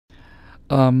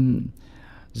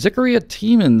Zachariah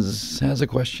Tiemens has a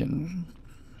question.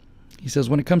 He says,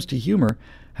 when it comes to humor,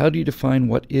 how do you define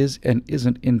what is and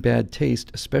isn't in bad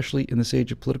taste, especially in this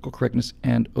age of political correctness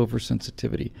and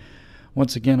oversensitivity?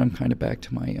 Once again, I'm kind of back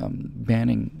to my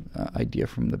banning idea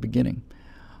from the beginning.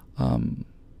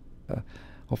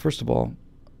 Well, first of all,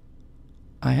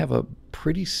 I have a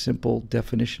pretty simple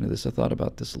definition of this. I thought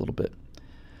about this a little bit.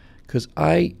 Because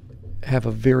I have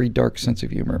a very dark sense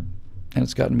of humor, and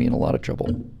it's gotten me in a lot of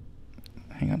trouble.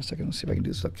 Hang on a second. Let's see if I can do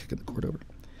this without kicking the cord over.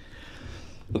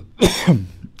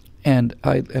 And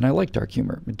I like dark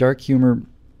humor. Dark humor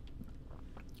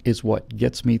is what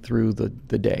gets me through the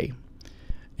day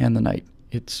and the night.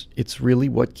 It's really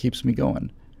what keeps me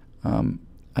going.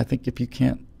 I think if you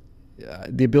can't,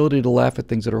 the ability to laugh at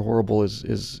things that are horrible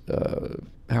is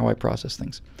how I process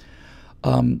things.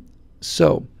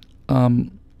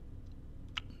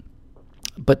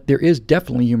 But there is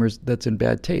definitely humor that's in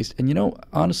bad taste. And, you know,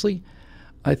 honestly,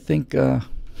 I think,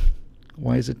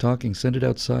 why is it talking? Send it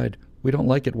outside. We don't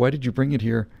like it. Why did you bring it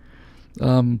here?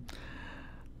 I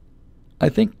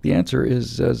think the answer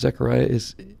is, Zechariah,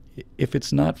 is if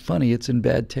it's not funny, it's in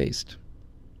bad taste.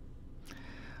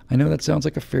 I know that sounds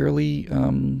like a fairly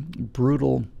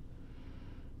brutal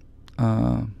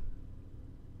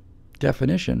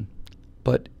definition,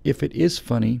 but if it is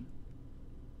funny,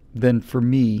 then for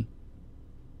me,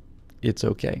 it's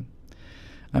okay.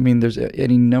 I mean, there's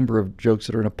any number of jokes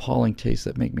that are in appalling taste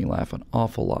that make me laugh an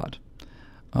awful lot.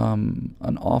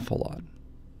 An awful lot.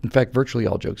 In fact, virtually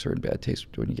all jokes are in bad taste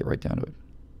when you get right down to it.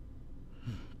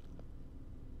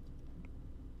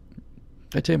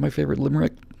 I tell you my favorite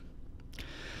limerick.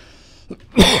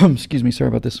 Excuse me, sorry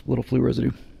about this little flu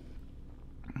residue.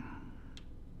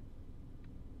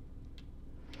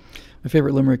 My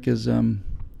favorite limerick is,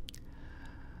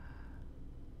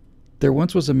 there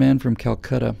once was a man from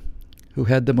Calcutta who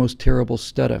had the most terrible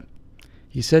stutter.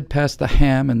 He said pass the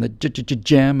ham and the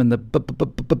jam and the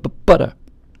butter.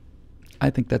 I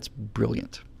think that's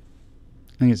brilliant.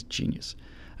 I think it's genius.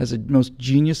 That's the most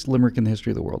genius limerick in the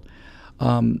history of the world.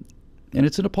 And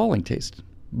it's an appalling taste.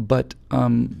 But,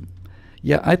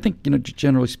 yeah, I think, you know,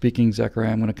 generally speaking,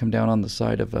 Zachariah, I'm going to come down on the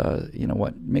side of, you know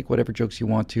what, make whatever jokes you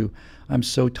want to. I'm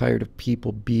so tired of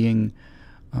people being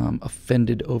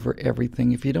offended over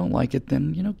everything. If you don't like it,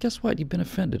 then, you know, guess what? You've been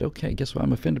offended. Okay, guess what?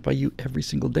 I'm offended by you every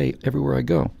single day, everywhere I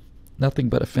go. Nothing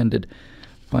but offended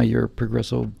by your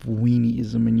progressive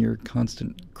weenieism and your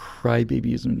constant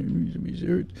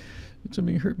crybabyism.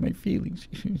 Something hurt my feelings.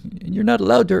 And you're not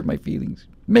allowed to hurt my feelings.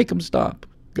 Make them stop,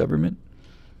 government.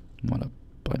 What a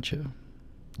bunch of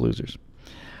losers.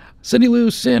 Cindy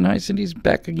Lou Sin. Hi, Cindy's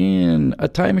back again. A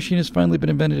time machine has finally been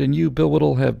invented, and you, Bill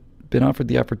Whittle, have been offered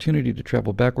the opportunity to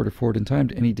travel backward or forward in time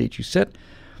to any date you set.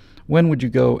 When would you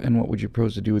go, and what would you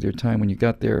propose to do with your time when you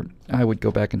got there? I would go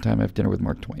back in time and have dinner with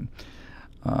Mark Twain.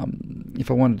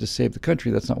 If I wanted to save the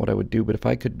country, that's not what I would do, but if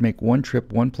I could make one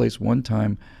trip, one place, one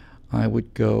time, I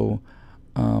would go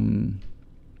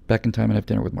back in time and have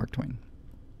dinner with Mark Twain.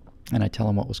 And I'd tell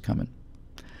him what was coming.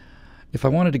 If I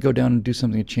wanted to go down and do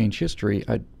something to change history,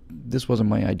 this wasn't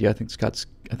my idea. I think Scott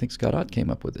Ott came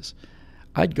up with this.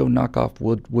 I'd go knock off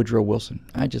Woodrow Wilson.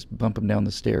 I'd just bump him down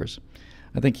the stairs.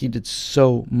 I think he did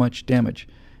so much damage.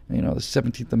 You know, the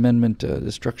 17th Amendment,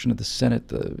 destruction of the Senate,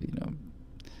 the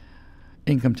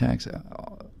income tax,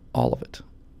 all of it.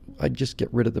 I'd just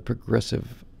get rid of the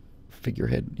progressive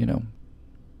figurehead, you know.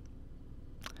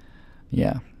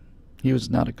 Yeah, he was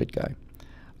not a good guy.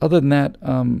 Other than that,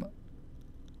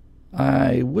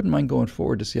 I wouldn't mind going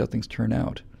forward to see how things turn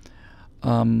out.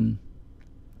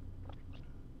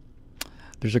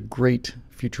 There's a great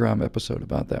Futurama episode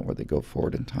about that where they go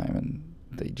forward in time and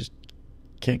they just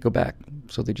can't go back.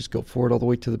 So they just go forward all the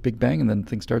way to the Big Bang and then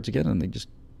things starts again and they just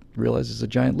realize it's a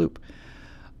giant loop.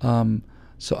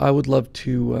 So I would love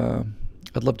to,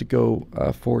 I'd love to go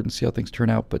forward and see how things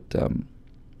turn out, but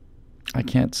I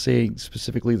can't say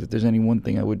specifically that there's any one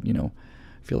thing I would, you know,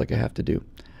 feel like I have to do.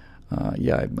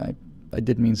 Yeah, I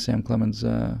did mean Sam Clemens,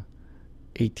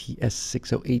 ATS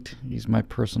 608. He's my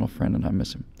personal friend and I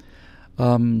miss him.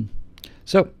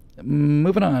 So,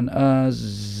 moving on.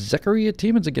 Zachariah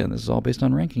Tiemens again. This is all based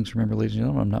on rankings. Remember, ladies and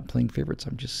gentlemen, I'm not playing favorites.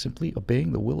 I'm just simply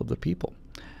obeying the will of the people.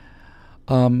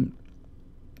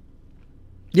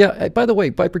 Yeah, by the way,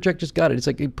 Viper Jack just got it. It's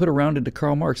like he put a round into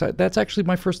Karl Marx. That's actually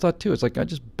my first thought, too. It's like I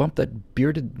just bumped that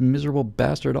bearded, miserable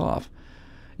bastard off.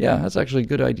 Yeah, that's actually a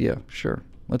good idea. Sure,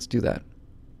 let's do that.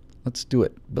 Let's do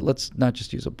it. But let's not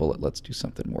just use a bullet. Let's do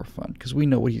something more fun, because we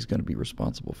know what he's going to be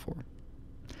responsible for.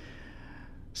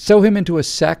 Sew him into a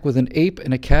sack with an ape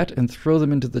and a cat and throw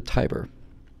them into the Tiber.